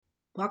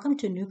Welcome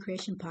to New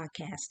Creation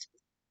Podcast.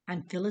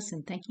 I'm Phyllis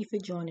and thank you for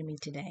joining me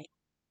today.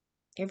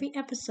 Every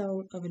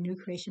episode of a New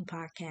Creation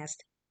Podcast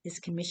is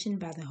commissioned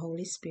by the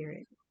Holy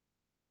Spirit.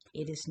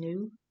 It is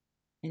new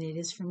and it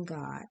is from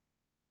God.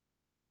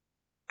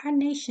 Our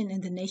nation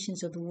and the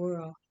nations of the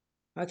world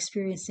are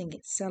experiencing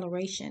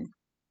acceleration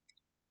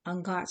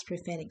on God's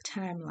prophetic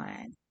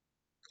timeline.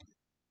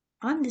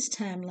 On this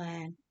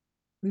timeline,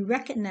 we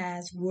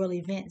recognize world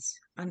events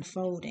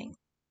unfolding.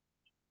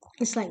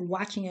 It's like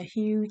watching a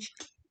huge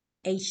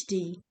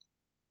HD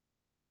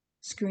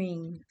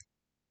screen,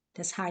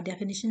 that's high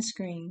definition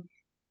screen,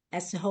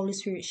 as the Holy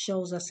Spirit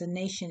shows us a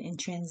nation in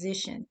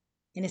transition.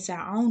 And it's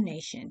our own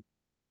nation.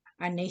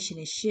 Our nation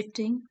is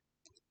shifting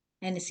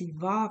and it's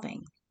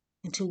evolving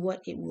into what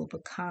it will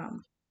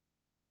become.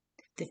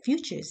 The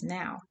future is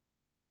now.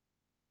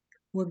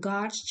 We're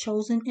God's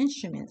chosen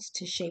instruments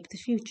to shape the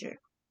future.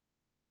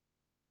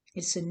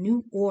 It's a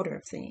new order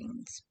of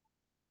things.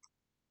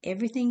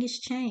 Everything is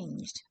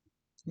changed.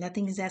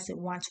 Nothing is as it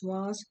once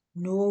was,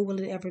 nor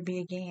will it ever be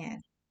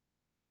again.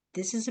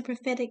 This is a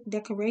prophetic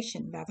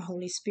declaration by the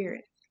Holy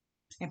Spirit,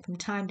 and from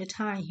time to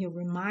time He'll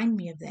remind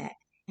me of that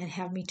and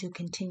have me to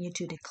continue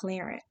to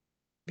declare it,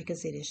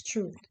 because it is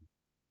truth.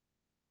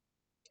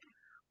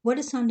 What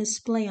is on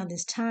display on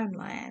this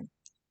timeline?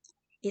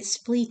 It's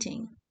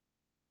fleeting.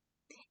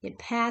 It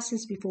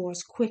passes before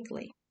us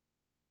quickly.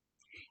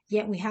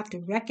 Yet we have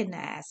to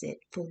recognize it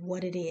for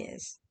what it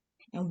is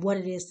and what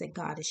it is that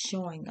God is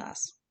showing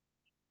us.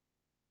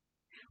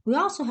 We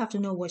also have to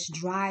know what's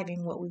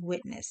driving what we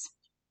witness.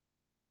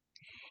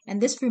 And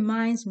this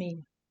reminds me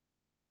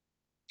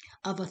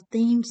of a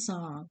theme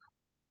song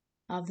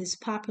of this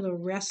popular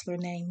wrestler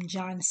named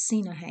John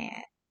Cena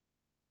had.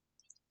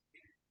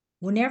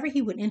 Whenever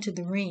he would enter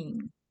the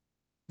ring,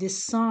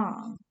 this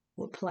song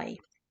would play.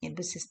 It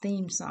was his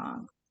theme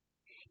song.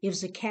 It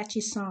was a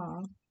catchy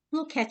song, a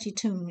little catchy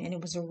tune, and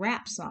it was a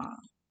rap song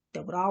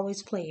that would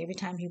always play every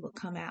time he would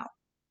come out.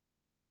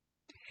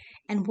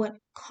 And what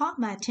caught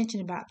my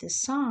attention about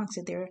this song is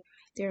that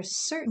there are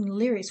certain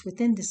lyrics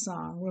within the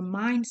song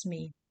reminds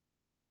me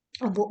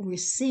of what we're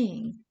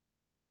seeing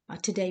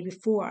today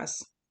before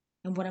us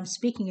and what I'm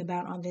speaking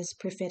about on this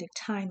prophetic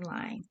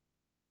timeline.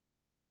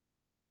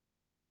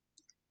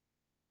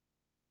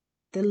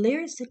 The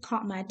lyrics that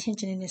caught my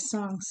attention in this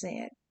song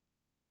said,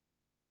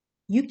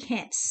 "You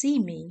can't see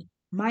me,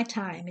 my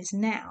time is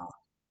now."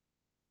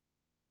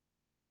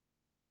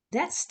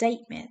 That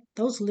statement,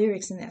 those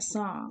lyrics in that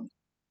song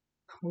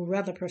were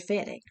rather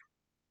prophetic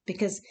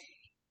because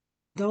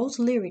those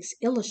lyrics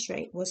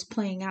illustrate what's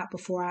playing out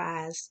before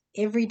our eyes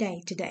every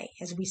day today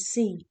as we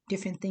see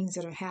different things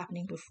that are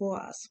happening before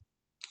us,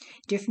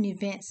 different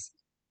events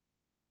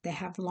that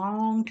have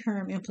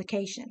long-term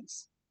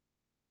implications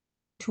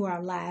to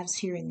our lives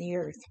here in the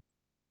earth.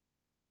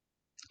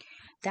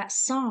 That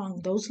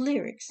song, those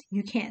lyrics,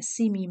 "You can't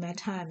see me, my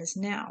time is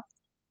now,"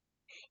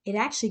 it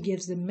actually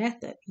gives the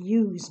method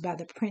used by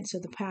the prince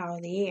of the power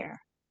of the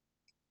air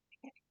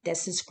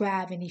that's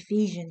described in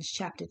Ephesians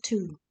chapter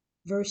 2,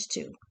 verse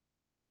 2.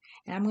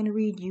 And I'm going to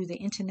read you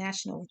the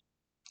International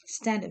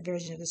Standard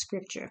Version of the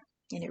scripture,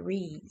 and it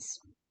reads,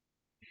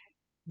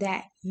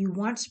 "That you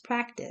once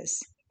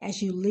practiced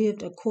as you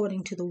lived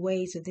according to the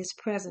ways of this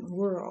present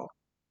world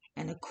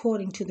and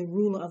according to the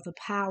ruler of the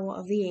power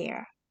of the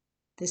air,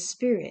 the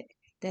spirit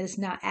that is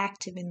now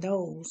active in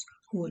those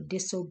who are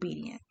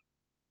disobedient."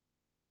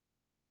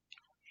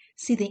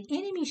 See, the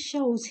enemy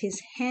shows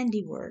his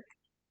handiwork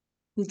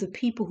with the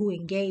people who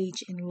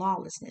engage in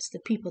lawlessness, the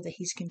people that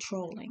he's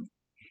controlling.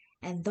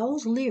 And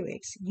those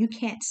lyrics, "You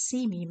can't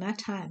see me, my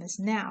time is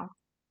now,"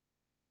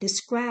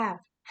 describe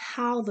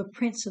how the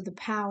prince of the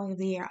power of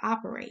the air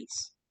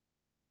operates.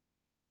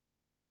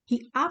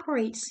 He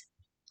operates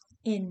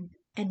in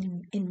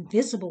an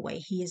invisible way.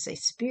 He is a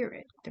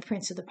spirit, the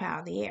prince of the power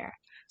of the air.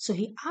 So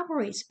he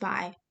operates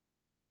by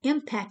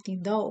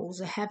impacting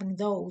those or having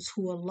those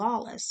who are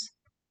lawless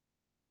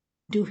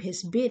do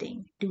his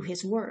bidding, do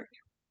his work.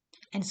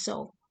 And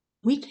so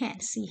we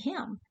can't see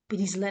him, but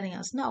he's letting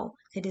us know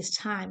that his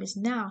time is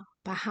now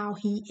by how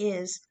he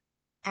is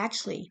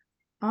actually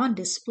on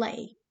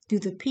display through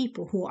the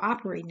people who are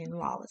operating in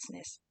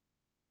lawlessness.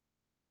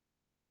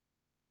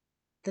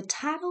 The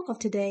title of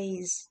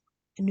today's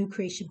New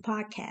Creation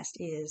Podcast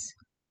is,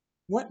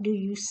 "What Do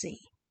You See?"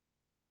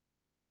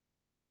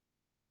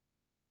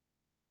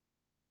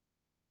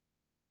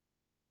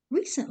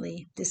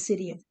 Recently, the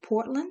city of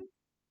Portland,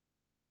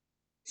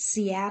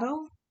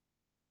 Seattle,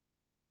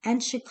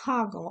 and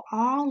Chicago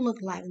all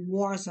look like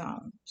war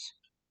zones.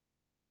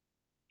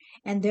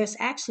 And there's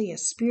actually a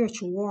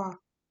spiritual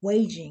war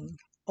waging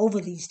over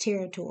these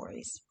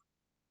territories.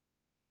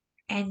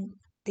 And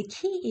the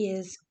key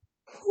is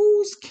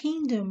whose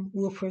kingdom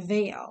will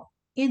prevail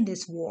in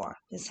this war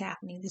that's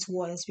happening, this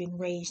war that's been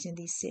waged in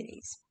these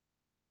cities.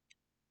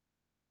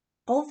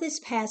 Over this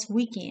past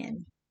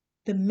weekend,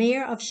 the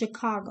mayor of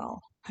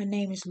Chicago, her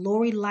name is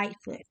Lori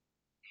Lightfoot,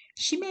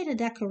 she made a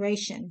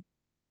declaration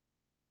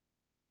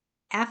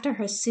after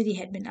her city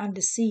had been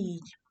under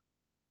siege.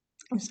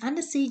 It was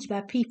under siege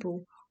by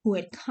people who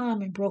had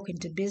come and broke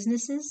into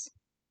businesses,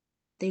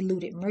 They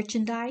looted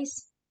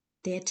merchandise.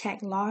 They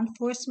attacked law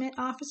enforcement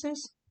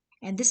officers.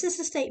 And this is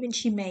a statement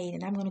she made,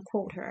 and I'm going to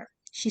quote her.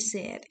 She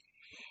said,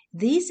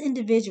 "These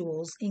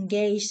individuals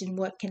engaged in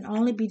what can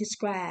only be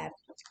described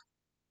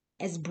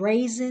as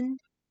brazen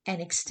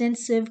and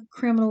extensive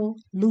criminal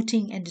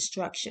looting and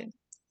destruction.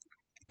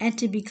 And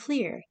to be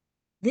clear,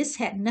 this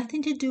had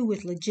nothing to do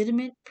with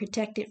legitimate,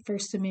 protected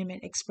First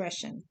Amendment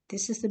expression."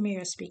 This is the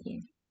mayor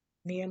speaking,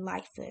 Mayor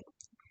Lightfoot.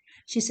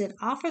 She said,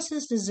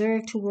 "Officers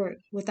deserve to work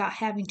without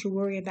having to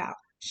worry about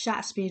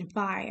shots being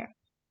fired,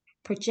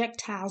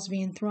 projectiles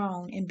being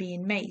thrown, and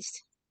being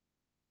maced."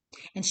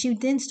 And she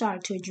then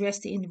started to address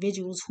the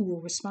individuals who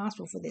were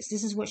responsible for this.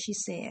 This is what she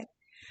said.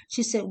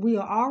 She said, "We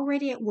are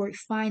already at work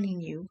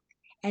finding you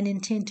and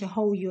intend to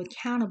hold you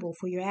accountable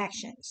for your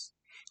actions."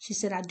 She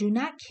said, "I do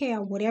not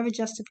care whatever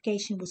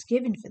justification was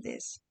given for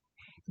this.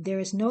 There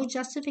is no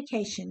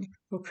justification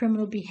for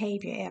criminal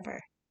behavior ever.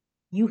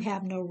 You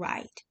have no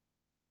right."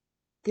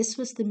 This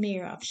was the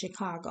mayor of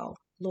Chicago,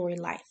 Lori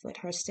Lightfoot,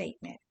 her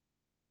statement.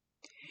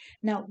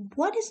 Now,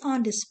 what is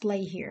on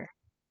display here?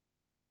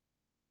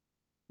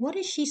 What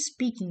is she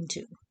speaking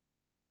to?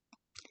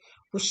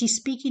 Was she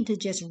speaking to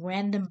just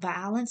random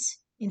violence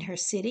in her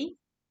city?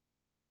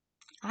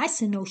 I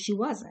say no, she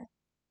wasn't.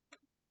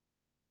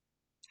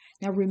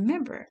 Now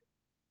remember,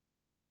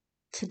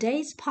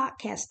 today's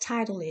podcast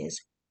title is,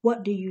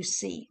 "What Do You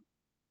See?"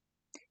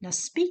 Now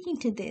speaking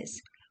to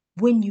this,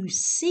 when you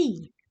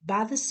see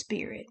by the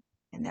Spirit,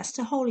 and that's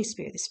the Holy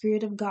Spirit, the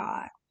Spirit of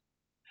God,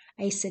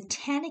 a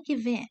satanic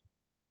event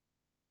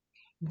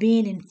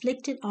being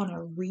inflicted on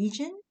a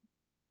region,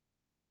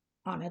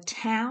 on a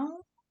town,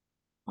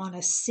 on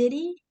a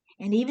city,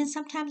 and even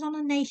sometimes on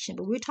a nation,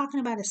 but we're talking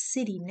about a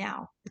city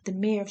now that the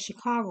mayor of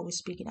Chicago is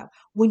speaking of.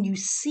 When you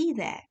see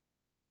that,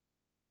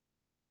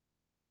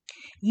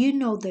 you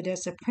know that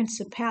there's a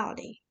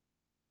principality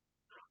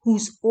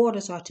whose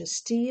orders are to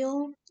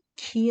steal,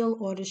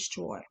 kill, or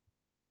destroy.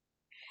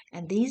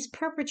 And these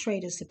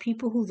perpetrators, the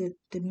people who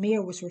the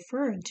mayor was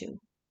referring to,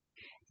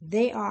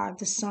 they are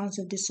the sons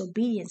of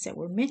disobedience that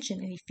were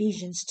mentioned in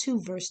Ephesians 2,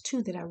 verse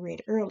 2 that I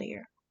read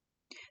earlier.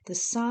 The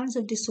sons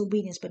of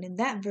disobedience, but in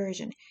that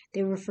version,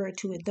 they refer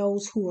to it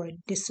those who are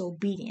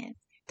disobedient,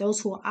 those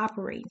who are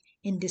operating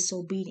in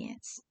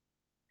disobedience.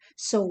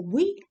 So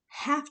we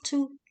have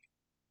to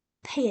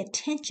pay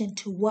attention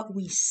to what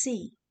we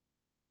see.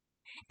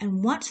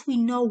 And once we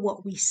know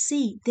what we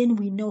see, then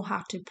we know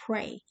how to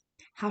pray,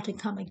 how to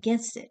come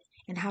against it,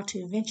 and how to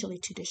eventually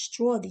to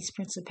destroy these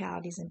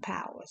principalities and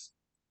powers.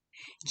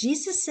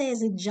 Jesus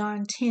says in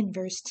John 10,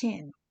 verse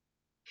 10,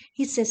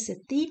 he says, "The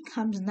thief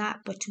comes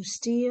not but to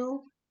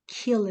steal,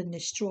 kill, and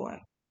destroy."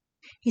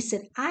 He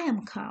said, "I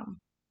am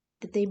come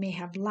that they may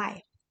have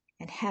life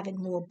and have it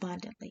more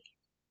abundantly."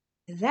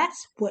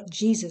 That's what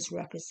Jesus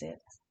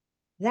represents.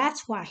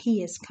 That's why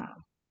he has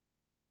come.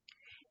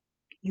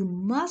 You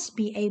must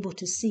be able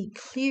to see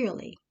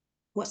clearly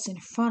what's in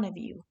front of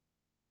you,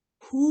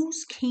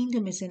 whose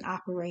kingdom is in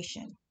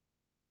operation.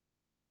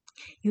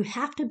 You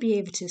have to be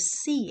able to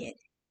see it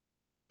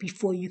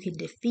before you can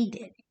defeat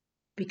it,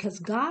 because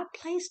God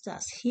placed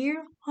us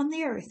here on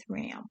the earth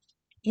realm,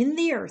 in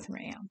the earth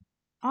realm,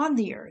 on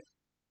the earth,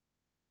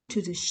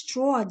 to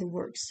destroy the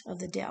works of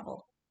the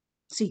devil.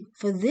 See,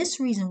 for this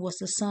reason was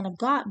the Son of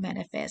God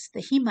manifest,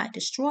 that he might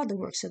destroy the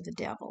works of the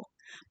devil.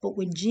 But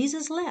when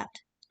Jesus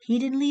left, he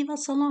didn't leave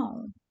us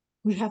alone.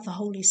 We have the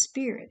Holy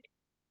Spirit,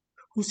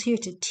 who's here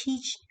to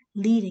teach,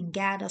 lead, and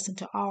guide us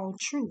into all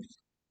truth.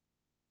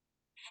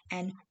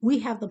 And we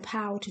have the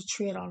power to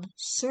tread on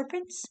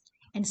serpents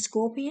and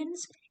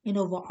scorpions and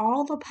over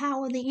all the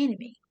power of the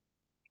enemy.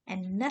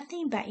 And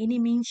nothing by any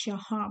means shall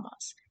harm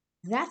us.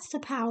 That's the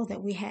power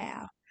that we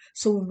have.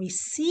 So when we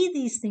see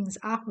these things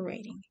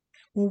operating,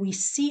 when we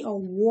see a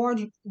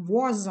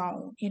war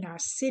zone in our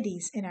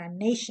cities, in our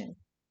nation,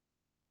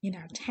 in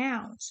our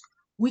towns,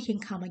 we can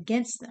come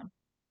against them.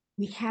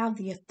 We have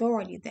the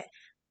authority that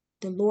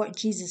the Lord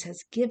Jesus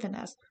has given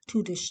us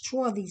to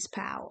destroy these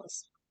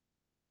powers.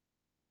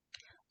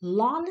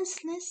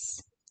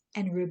 Lawlessness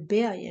and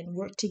rebellion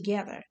work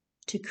together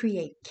to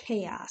create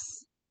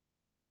chaos.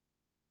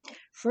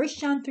 1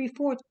 John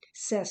 3:4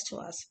 says to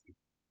us,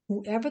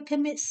 "Whoever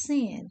commits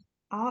sin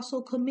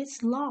also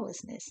commits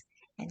lawlessness,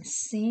 and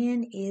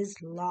sin is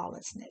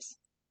lawlessness."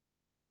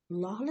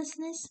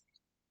 Lawlessness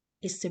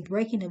is the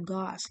breaking of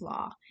God's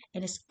law,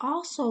 and it's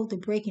also the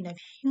breaking of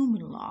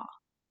human law,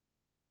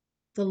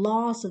 the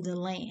laws of the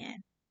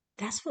land.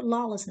 That's what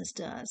lawlessness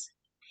does.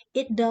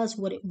 It does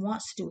what it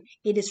wants to do.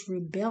 It is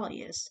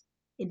rebellious.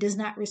 It does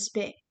not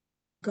respect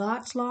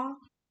God's law,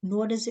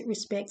 nor does it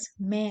respect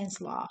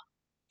man's law.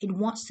 It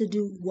wants to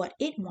do what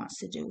it wants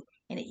to do,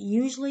 and it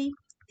usually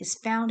is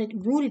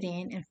rooted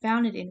in and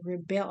founded in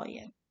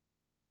rebellion.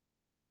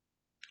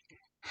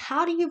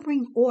 How do you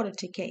bring order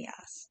to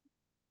chaos?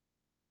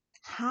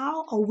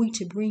 How are we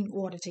to bring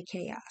order to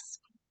chaos?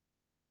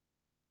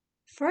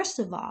 First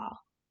of all,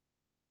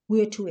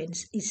 we are to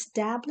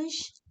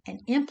establish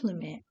and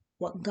implement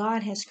what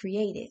God has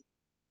created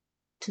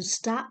to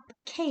stop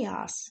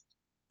chaos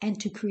and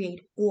to create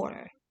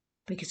order,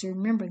 Because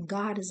remember,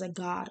 God is a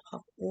God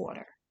of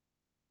order.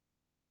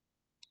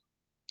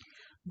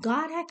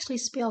 God actually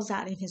spells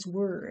out in His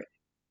Word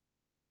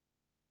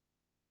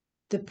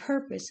the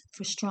purpose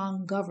for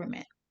strong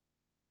government,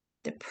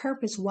 the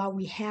purpose why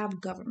we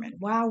have government,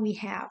 why we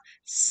have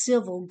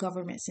civil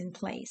governments in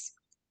place.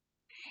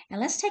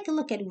 And let's take a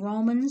look at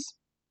Romans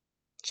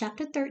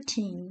chapter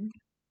 13,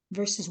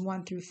 verses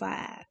 1 through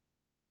 5.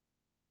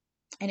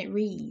 And it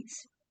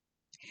reads,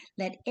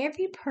 "Let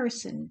every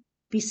person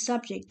be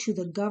subject to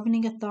the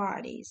governing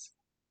authorities,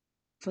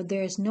 for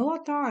there is no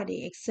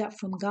authority except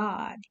from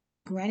God,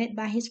 granted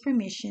by His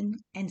permission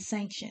and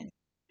sanction,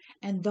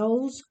 and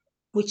those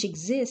which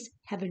exist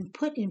have been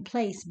put in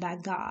place by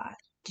God."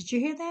 Did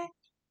you hear that?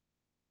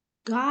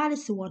 God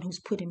is the one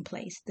who's put in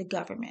place the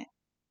government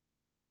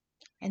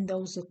and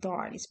those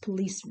authorities,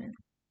 policemen.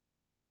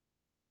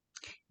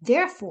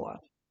 Therefore,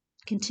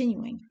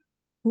 continuing,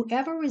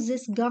 whoever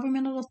resists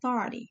governmental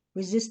authority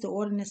resists the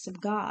ordinance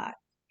of God,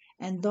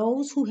 and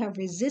those who have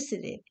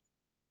resisted it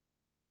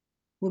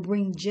will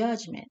bring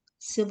judgment,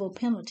 civil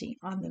penalty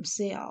on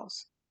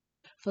themselves.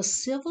 For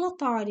civil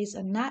authorities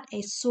are not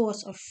a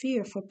source of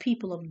fear for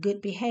people of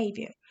good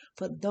behavior,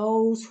 for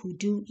those who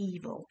do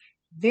evil.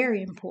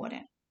 Very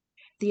important.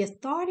 The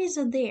authorities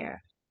are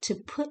there to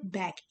put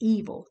back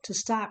evil, to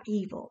stop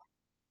evil.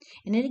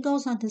 And then it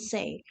goes on to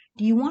say,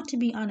 do you want to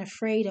be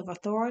unafraid of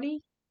authority?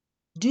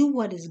 Do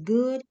what is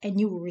good, and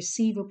you will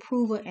receive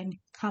approval and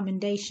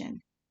commendation,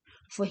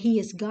 for he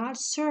is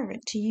God's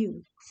servant to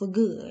you for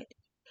good.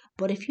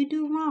 But if you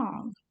do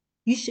wrong,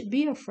 you should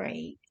be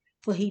afraid,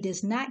 for he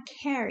does not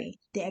carry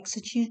the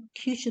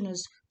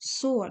executioner's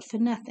sword for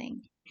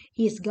nothing.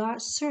 He is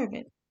God's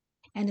servant,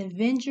 an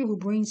avenger who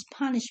brings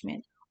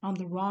punishment on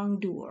the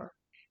wrongdoer.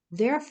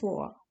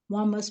 Therefore,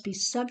 one must be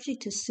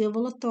subject to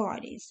civil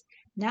authorities,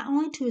 not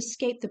only to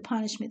escape the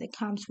punishment that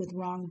comes with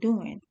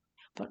wrongdoing,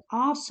 but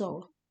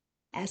also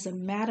as a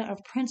matter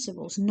of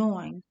principles,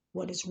 knowing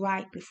what is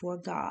right before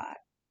God.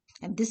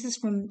 And this is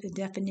from the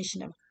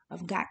definition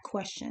of God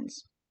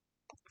questions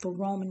for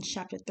Romans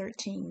chapter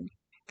 13,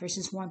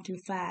 verses 1 through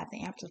 5,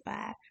 the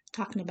Amplified,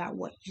 talking about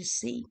what you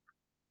see.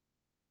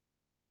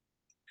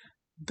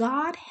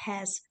 God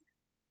has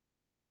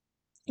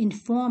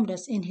informed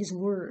us in His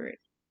Word,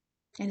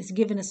 and has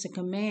given us a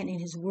command in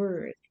His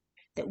Word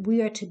that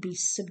we are to be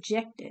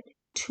subjected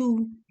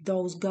to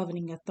those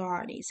governing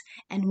authorities.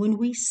 And when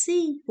we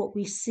see what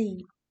we see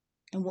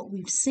and what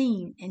we've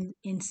seen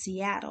in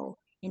Seattle,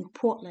 in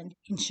Portland,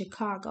 in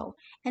Chicago,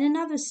 and in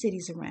other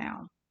cities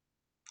around,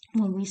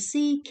 when we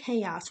see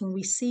chaos, when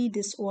we see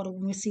disorder,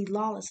 when we see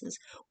lawlessness,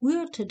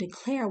 we're to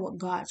declare what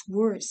God's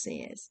Word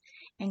says.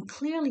 And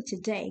clearly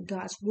today,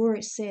 God's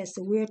Word says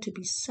that we're to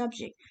be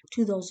subject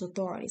to those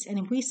authorities. And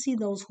if we see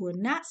those who are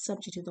not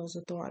subject to those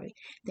authorities,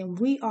 then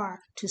we are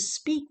to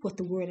speak what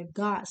the Word of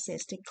God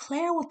says,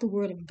 declare what the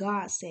Word of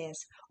God says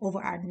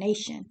over our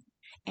nation,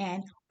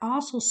 and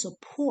also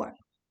support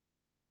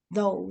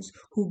those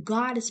who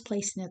God has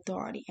placed in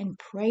authority and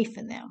pray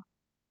for them.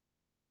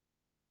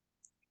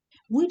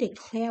 We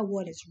declare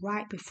what is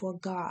right before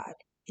God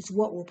is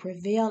what will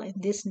prevail in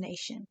this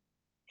nation.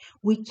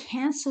 We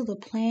cancel the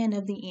plan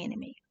of the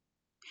enemy.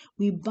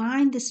 We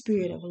bind the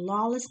spirit of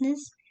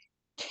lawlessness,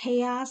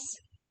 chaos,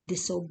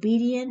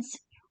 disobedience,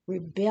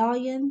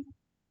 rebellion,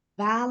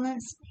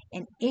 violence,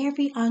 and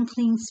every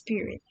unclean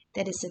spirit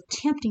that is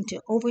attempting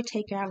to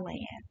overtake our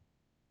land.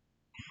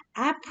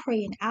 I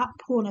pray an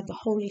outpouring of the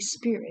Holy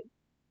Spirit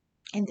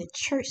and the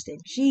church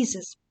that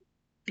Jesus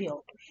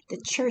built,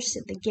 the church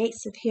that the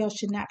gates of hell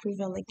should not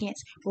prevail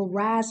against, will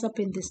rise up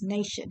in this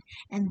nation,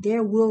 and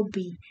there will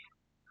be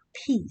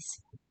peace.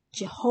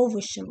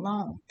 Jehovah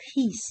Shalom,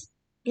 peace.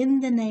 In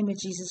the name of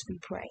Jesus we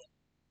pray.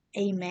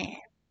 Amen.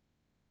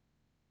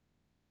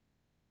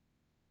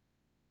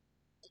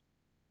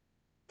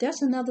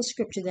 There's another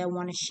scripture that I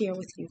want to share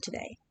with you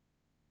today.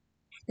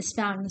 It's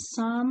found in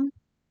Psalm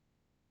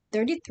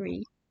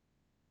 33,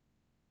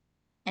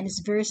 and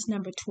it's verse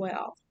number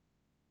 12.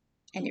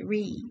 And it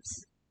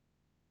reads,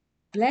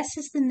 "Blessed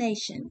is the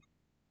nation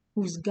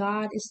whose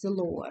God is the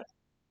Lord,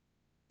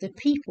 the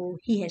people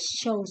He has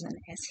chosen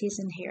as His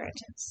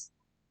inheritance."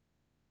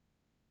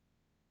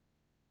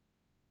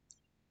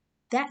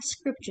 That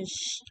scripture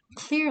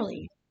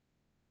clearly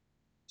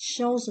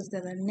shows us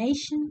that a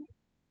nation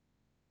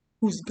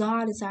whose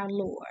God is our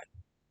Lord,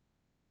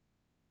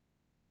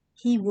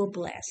 He will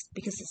bless,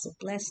 because it's a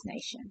blessed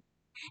nation.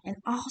 And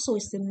also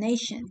it's the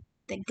nation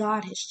that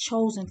God has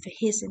chosen for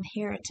His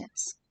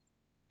inheritance.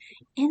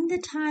 In the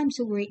times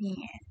that we're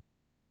in,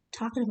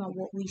 talking about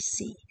what we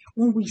see,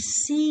 when we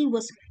see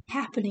what's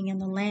happening in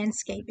the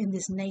landscape in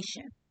this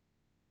nation,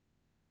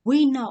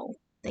 we know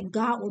that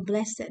God will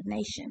bless that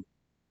nation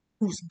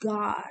whose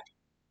God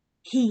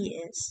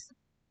He is,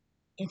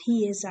 and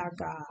He is our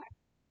God.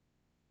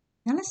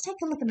 Now let's take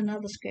a look at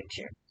another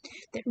scripture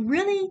that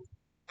really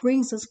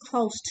brings us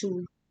close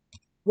to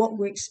what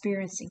we're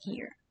experiencing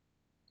here.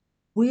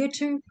 We're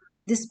to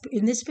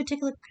in this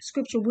particular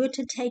scripture, we're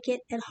to take it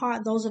at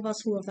heart. Those of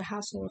us who are of the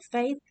household of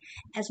faith,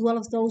 as well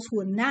as those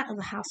who are not of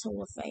the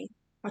household of faith,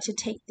 are to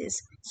take this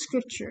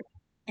scripture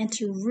and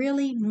to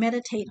really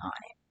meditate on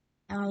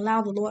it and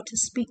allow the Lord to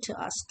speak to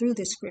us through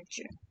this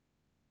scripture.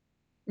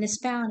 And it's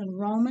found in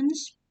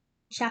Romans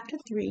chapter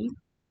 3,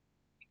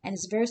 and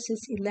it's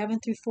verses 11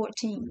 through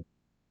 14.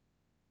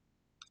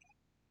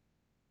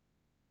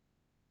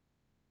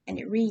 And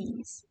it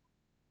reads,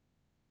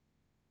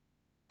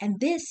 "And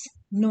this,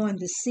 knowing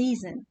the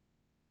season,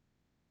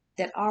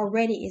 that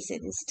already is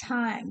it is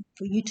time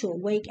for you to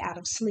awake out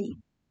of sleep.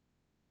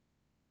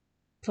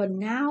 For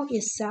now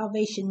is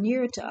salvation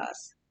nearer to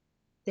us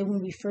than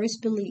when we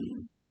first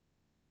believed.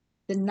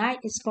 The night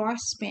is far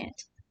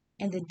spent,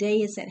 and the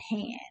day is at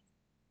hand.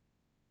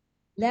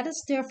 Let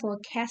us therefore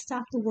cast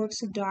off the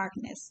works of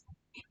darkness,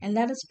 and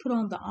let us put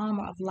on the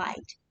armor of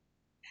light.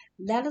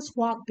 Let us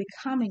walk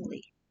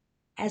becomingly,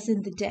 as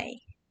in the day,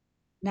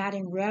 not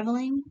in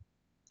reveling,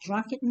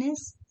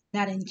 drunkenness,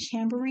 not in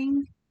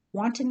chambering,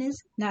 wantonness,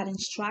 not in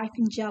strife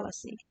and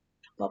jealousy,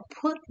 but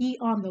put ye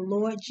on the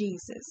Lord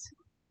Jesus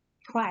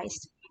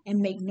Christ, and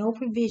make no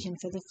provision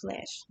for the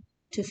flesh,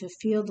 to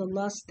fulfill the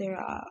lust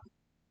thereof."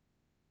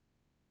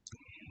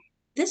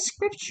 This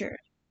scripture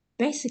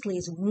basically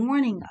is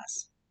warning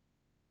us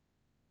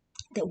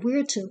that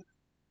we're to,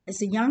 as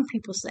the young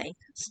people say,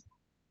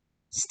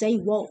 stay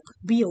woke,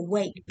 be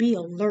awake, be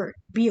alert,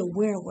 be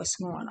aware of what's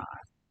going on.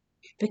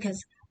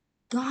 Because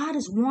God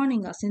is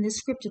warning us in this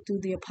scripture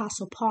through the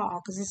Apostle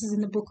Paul, because this is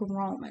in the book of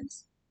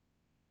Romans,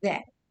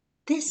 that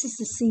this is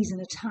the season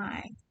of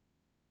time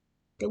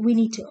that we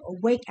need to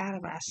awake out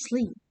of our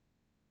sleep,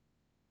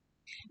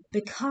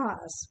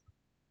 because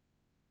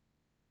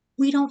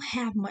we don't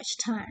have much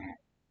time.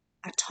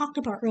 I talked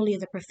about earlier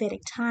the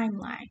prophetic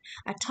timeline.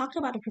 I talked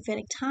about the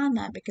prophetic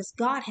timeline because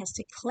God has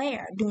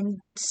declared during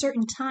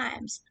certain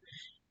times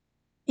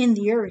in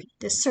the earth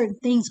that certain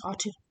things are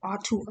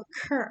to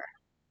occur.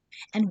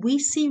 And we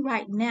see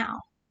right now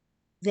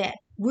that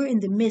we're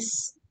in the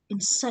midst in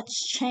such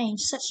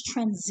change, such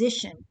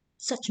transition,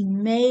 such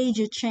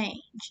major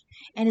change.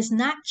 And it's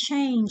not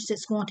change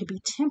that's going to be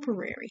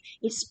temporary.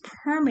 It's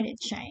permanent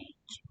change.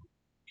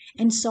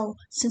 And so,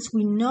 since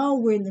we know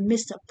we're in the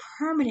midst of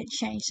permanent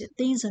change, that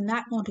things are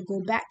not going to go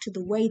back to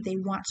the way they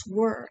once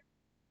were,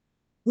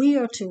 we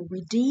are to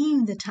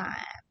redeem the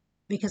time,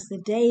 because the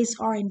days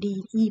are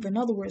indeed evil. In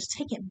other words,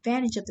 take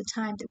advantage of the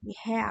time that we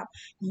have.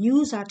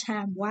 Use our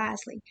time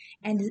wisely.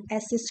 And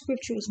as this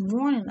scripture is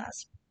warning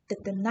us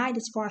that the night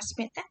is far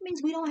spent, that means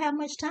we don't have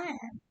much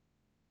time.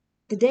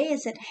 The day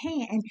is at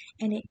hand,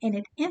 and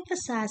it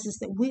emphasizes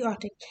that we are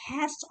to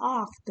cast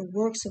off the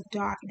works of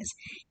darkness.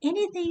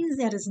 Anything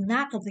that is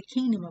not of the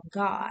kingdom of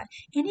God,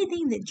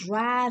 anything that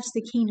drives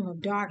the kingdom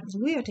of darkness,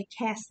 we are to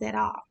cast that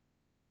off.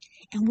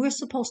 And we're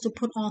supposed to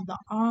put on the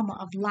armor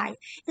of light.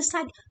 It's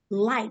like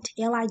light,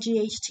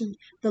 L-I-G-H-T,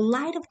 the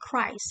light of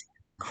Christ,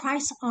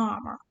 Christ's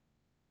armor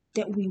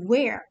that we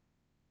wear.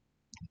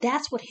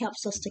 That's what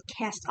helps us to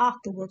cast off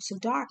the works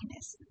of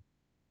darkness.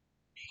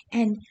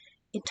 And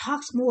it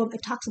talks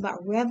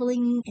about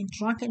reveling and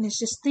drunkenness,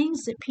 just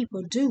things that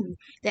people do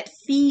that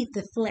feed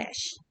the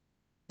flesh.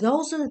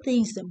 Those are the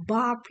things that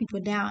bog people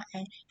down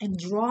and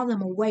draw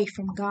them away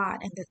from God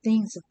and the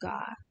things of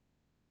God.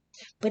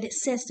 But it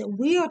says that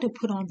we are to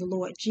put on the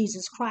Lord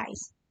Jesus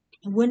Christ,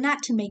 and we're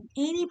not to make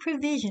any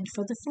provision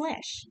for the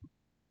flesh.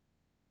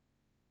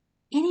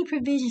 Any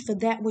provision for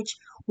that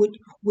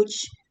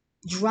which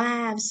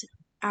drives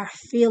our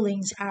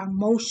feelings, our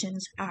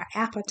emotions, our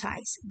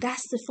appetites.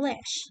 That's the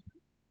flesh.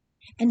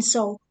 And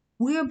so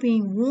we're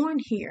being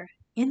warned here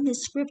in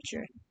this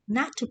scripture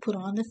not to put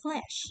on the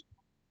flesh,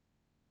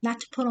 not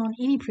to put on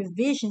any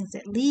provisions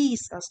that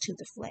leads us to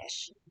the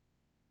flesh.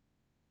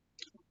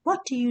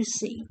 What do you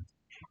see?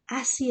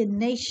 I see a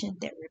nation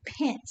that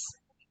repents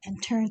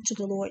and turns to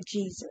the Lord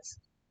Jesus.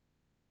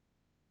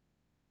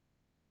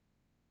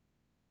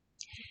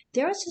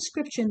 There is a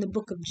scripture in the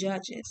book of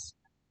Judges.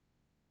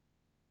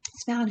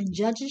 It's found in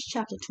Judges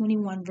chapter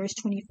 21, verse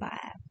 25.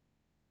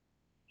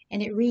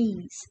 And it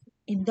reads,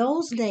 "In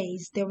those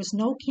days there was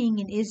no king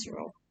in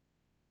Israel.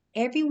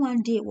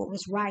 Everyone did what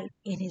was right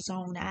in his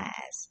own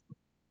eyes."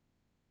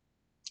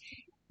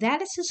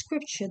 That is a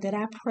scripture that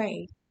I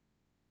pray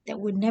that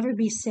would never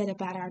be said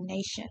about our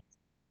nation.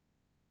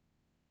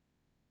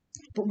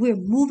 But we're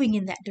moving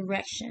in that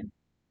direction.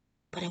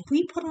 But if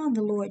we put on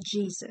the Lord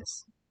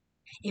Jesus,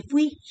 if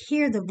we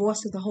hear the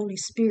voice of the Holy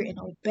Spirit and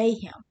obey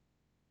Him,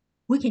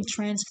 we can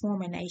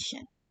transform a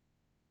nation.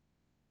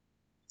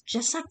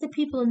 Just like the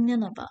people of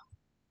Nineveh.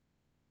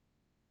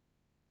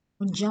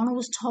 When Jonah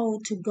was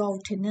told to go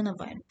to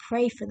Nineveh and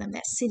pray for them,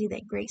 that city,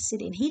 that great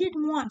city, and he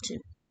didn't want to,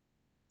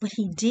 but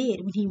he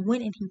did when he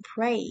went and he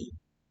prayed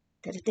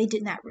that if they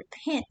did not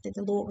repent, that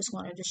the Lord was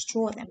going to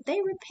destroy them. They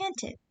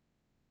repented,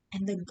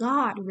 and the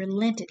God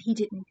relented. He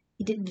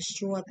didn't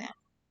destroy them.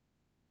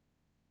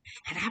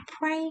 And I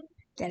pray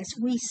that as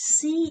we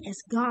see as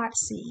God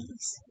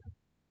sees,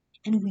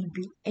 and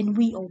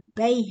we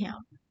obey Him,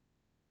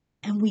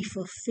 and we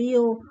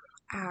fulfill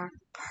our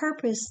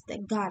purpose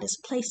that God has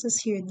placed us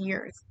here in the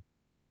earth,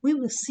 we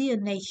will see a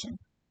nation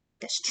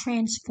that's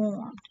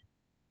transformed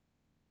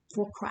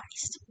for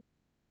Christ.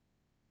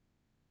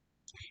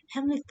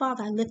 Heavenly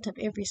Father, I lift up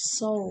every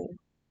soul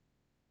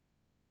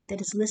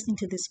that is listening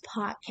to this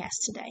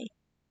podcast today.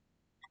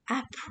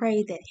 I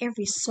pray that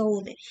every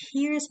soul that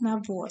hears my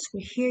voice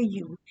will hear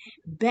you,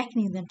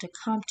 beckoning them to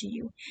come to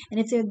you. And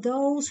if there are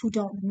those who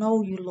don't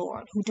know you,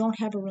 Lord, who don't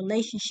have a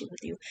relationship with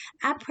you,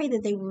 I pray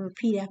that they will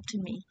repeat after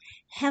me.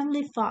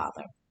 Heavenly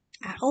Father,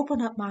 I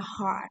open up my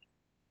heart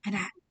and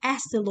I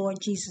ask the Lord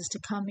Jesus to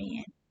come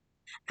in.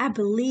 I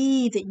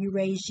believe that you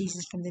raised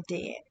Jesus from the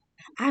dead.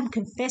 I'm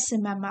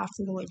confessing my mouth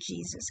to Lord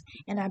Jesus,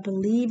 and I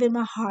believe in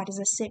my heart, as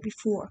I said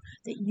before,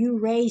 that you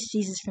raised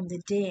Jesus from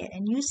the dead.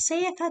 And you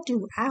say, if I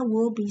do, I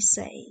will be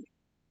saved.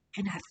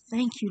 And I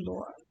thank you,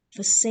 Lord,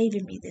 for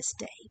saving me this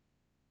day.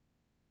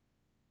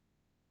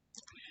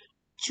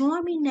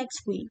 Join me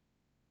next week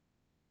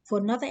for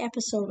another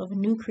episode of a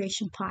New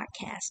Creation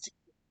Podcast.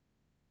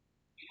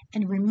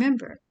 And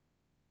remember,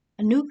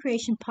 a New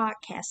Creation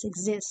Podcast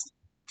exists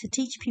to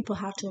teach people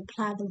how to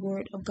apply the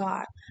Word of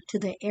God to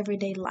their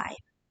everyday life.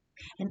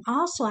 And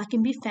also, I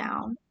can be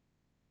found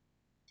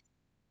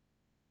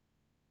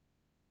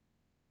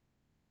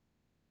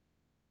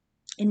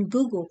in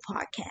Google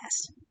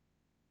Podcasts.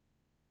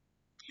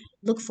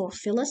 Look for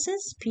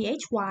Phyllis's,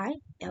 Phyllis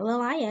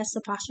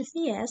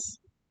apostrophe S,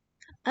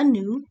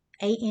 Anew,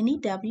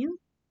 Anew,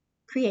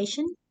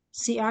 Creation,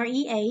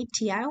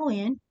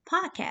 Creation,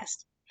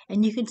 podcast.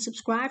 And you can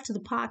subscribe to the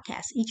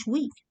podcast each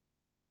week.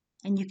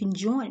 And you can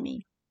join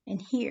me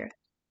and hear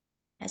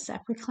as I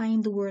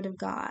proclaim the Word of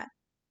God.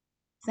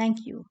 Thank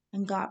you,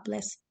 and God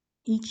bless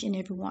each and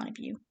every one of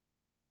you.